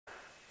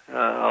a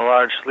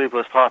large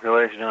sleepless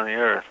population on the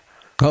earth.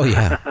 Oh,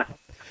 yeah.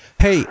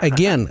 Hey,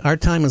 again, our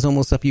time is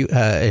almost up.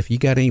 If you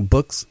got any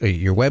books,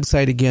 your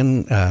website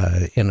again,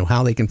 and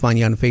how they can find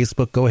you on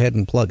Facebook, go ahead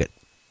and plug it.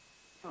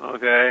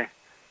 Okay.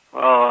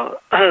 Well,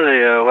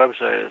 the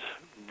website is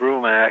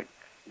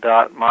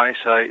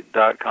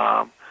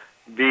brumac.mysite.com,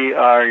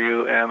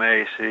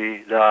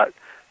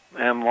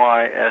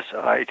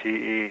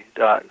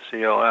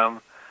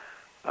 BRUMAC.MYSITE.com.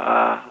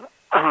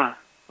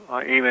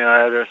 My email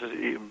address is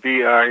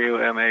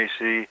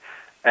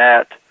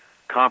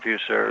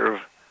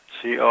BRUMAC@CompuServe,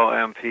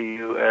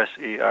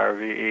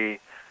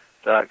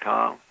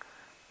 COMPUSERVE.com.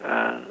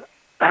 And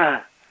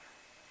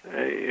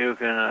you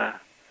can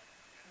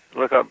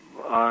look up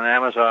on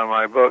Amazon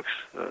my books.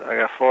 I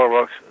got 4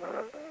 books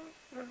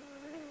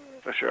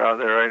which are out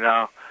there right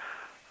now.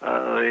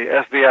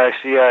 The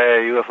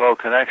FBI-CIA UFO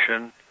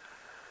Connection,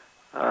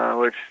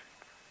 which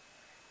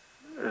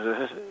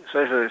is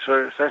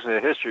essentially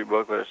a history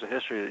book, but it's a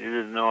history that you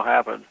didn't know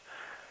happened.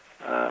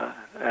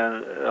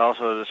 And it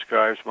also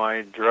describes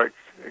my direct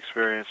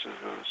experiences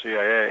with the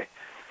CIA.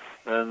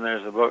 Then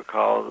there's a book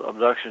called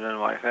Abduction in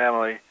My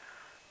Family,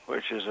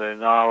 which is a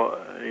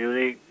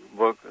unique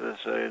book.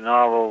 It's a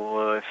novel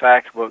with a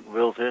fact book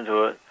built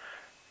into it.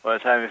 By the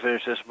time you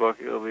finish this book,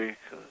 you'll be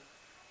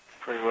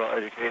pretty well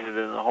educated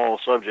in the whole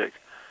subject,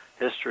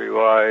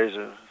 history-wise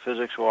and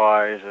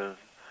physics-wise and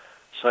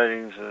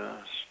sightings and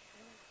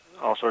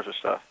all sorts of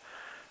stuff.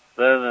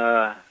 Then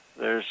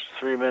there's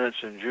 3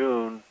 Minutes in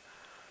June,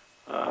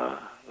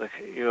 the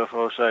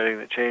UFO sighting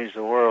that changed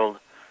the world.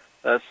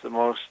 That's the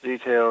most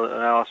detailed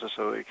analysis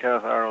of the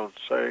Kenneth Arnold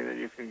sighting that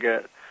you can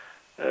get.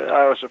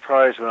 I was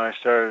surprised when I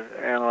started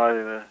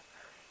analyzing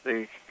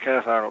the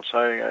Kenneth Arnold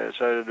sighting. I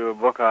decided to do a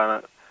book on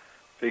it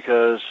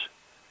because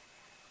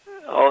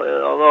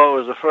although it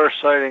was the first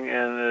sighting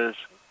and is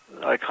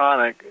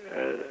iconic,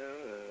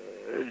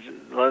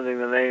 lending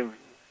the name,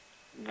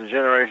 the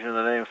generation of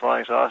the name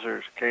Flying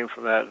Saucers came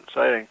from that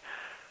sighting,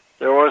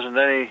 there wasn't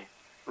any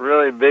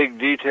really big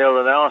detailed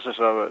analysis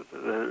of it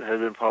that had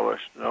been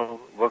published. No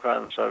book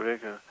on the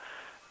subject.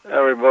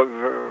 Every book,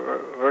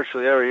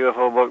 virtually every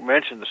UFO book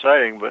mentioned the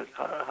sighting, but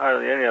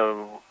hardly any of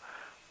them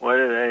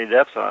went into any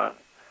depth on it.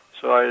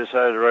 So I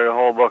decided to write a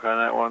whole book on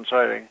that one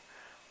sighting,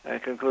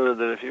 and concluded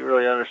that if you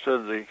really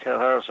understood the Kenneth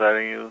Arnold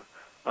sighting, you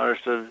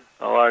understood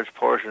a large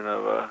portion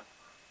of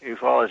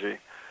ufology.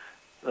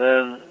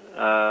 Then,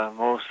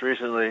 most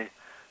recently,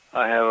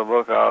 I have a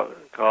book out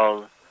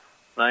called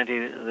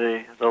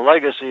The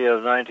Legacy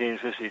of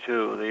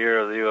 1952, the year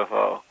of the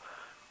UFO.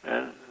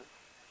 And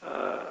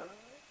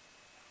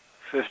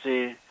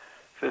 65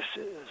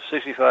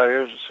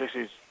 years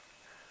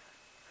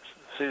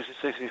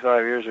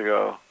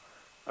ago,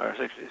 or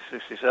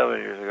 67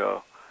 years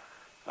ago,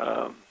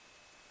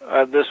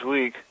 this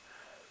week,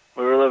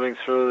 we were living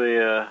through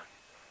the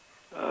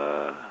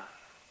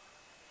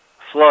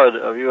flood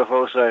of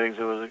UFO sightings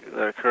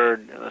that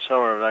occurred in the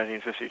summer of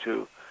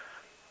 1952.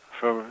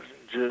 From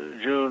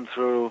June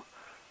through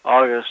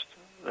August,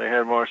 they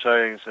had more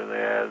sightings than they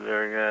had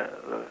during a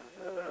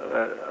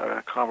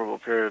comparable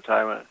period of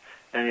time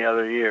any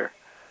other year.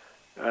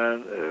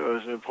 And it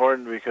was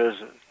important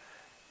because it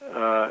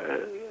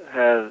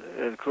had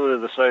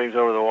included the sightings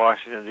over the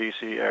Washington,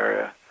 D.C.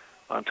 area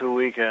on 2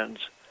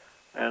 weekends,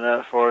 and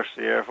that forced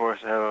the Air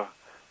Force to have a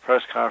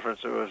press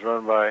conference that was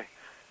run by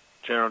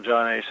General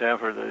John A.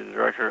 Sanford, the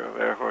Director of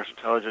Air Force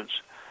Intelligence,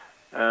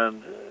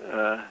 and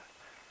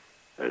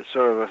it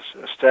sort of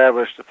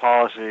established the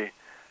policy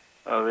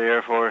of the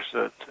Air Force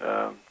that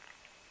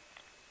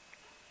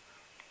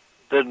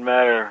didn't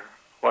matter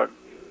what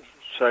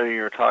sighting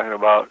you were talking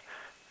about,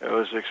 it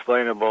was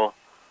explainable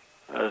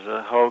as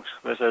a hoax,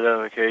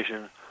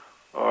 misidentification,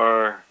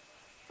 or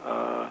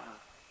a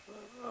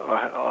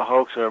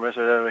hoax or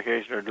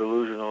misidentification or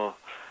delusional,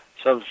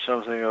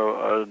 something of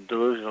a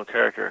delusional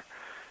character.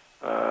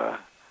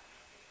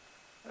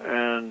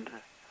 And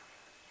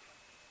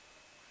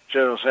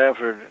General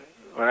Sanford,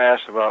 when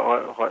asked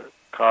about what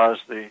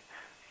caused the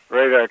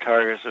radar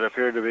targets that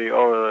appeared to be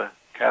over the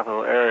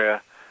capital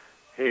area,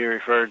 he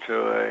referred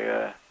to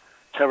a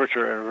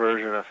temperature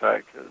inversion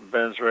effect that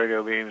bends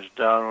radio beams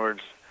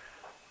downwards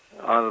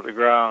onto the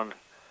ground.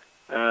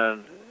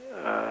 And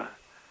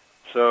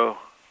so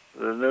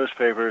the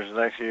newspapers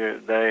the next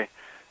day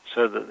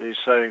said that these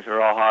sightings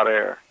are all hot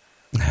air.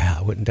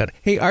 I wouldn't doubt it.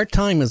 Hey, our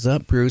time is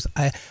up, Bruce.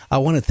 I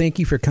want to thank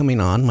you for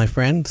coming on, my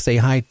friend. Say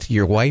hi to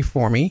your wife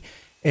for me,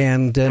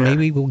 and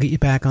maybe we'll get you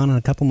back on in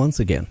a couple months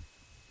again.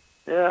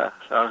 Yeah,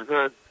 sounds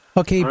good.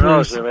 Okay, Who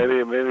Bruce. knows,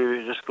 maybe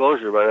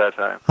disclosure by that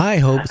time. I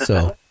hope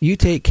so. You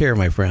take care,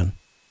 my friend.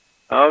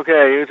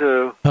 Okay, you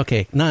too.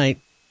 Okay, night.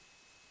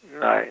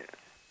 Night.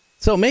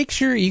 So make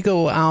sure you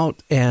go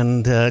out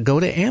and go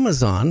to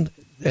Amazon,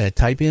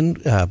 type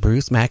in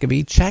Bruce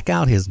Maccabee, check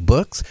out his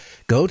books,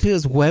 go to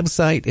his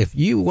website. If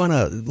you want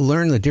to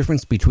learn the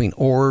difference between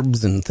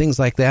orbs and things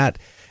like that,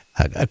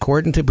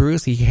 according to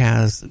Bruce, he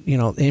has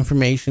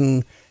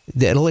information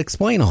that'll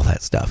explain all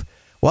that stuff.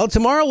 Well,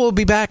 tomorrow we'll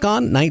be back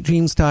on Night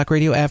Dreams Talk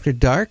Radio after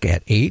dark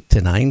at 8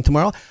 to 9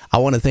 tomorrow. I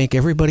want to thank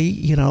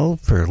everybody,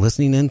 for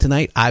listening in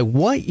tonight. I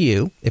want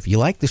you, if you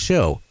like the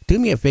show, do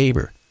me a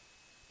favor.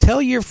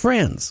 Tell your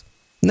friends,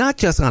 not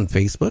just on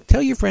Facebook,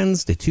 tell your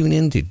friends to tune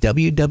in to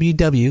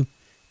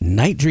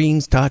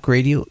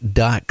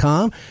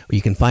www.nightdreamstalkradio.com.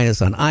 You can find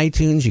us on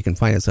iTunes. You can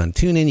find us on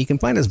TuneIn. You can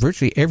find us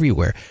virtually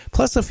everywhere.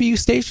 Plus a few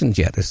stations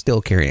yet are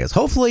still carrying us.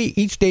 Hopefully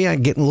each day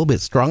I'm getting a little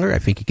bit stronger. I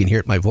think you can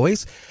hear it in my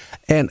voice.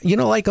 And,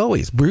 like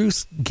always,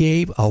 Bruce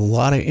gave a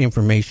lot of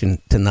information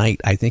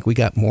tonight. I think we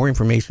got more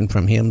information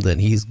from him than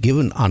he's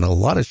given on a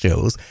lot of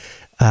shows.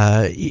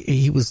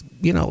 He was,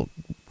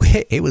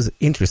 it was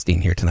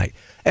interesting here tonight.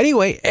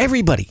 Anyway,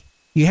 everybody,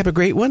 you have a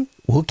great one.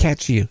 We'll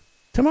catch you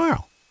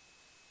tomorrow.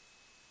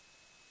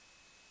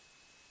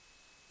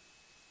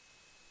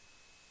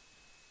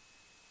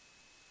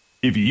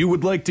 If you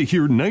would like to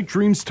hear Night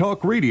Dreams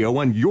Talk Radio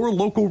on your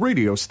local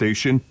radio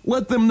station,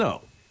 let them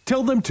know.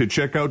 Tell them to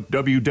check out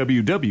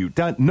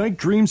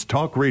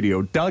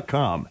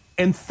www.nightdreamstalkradio.com.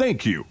 And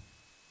thank you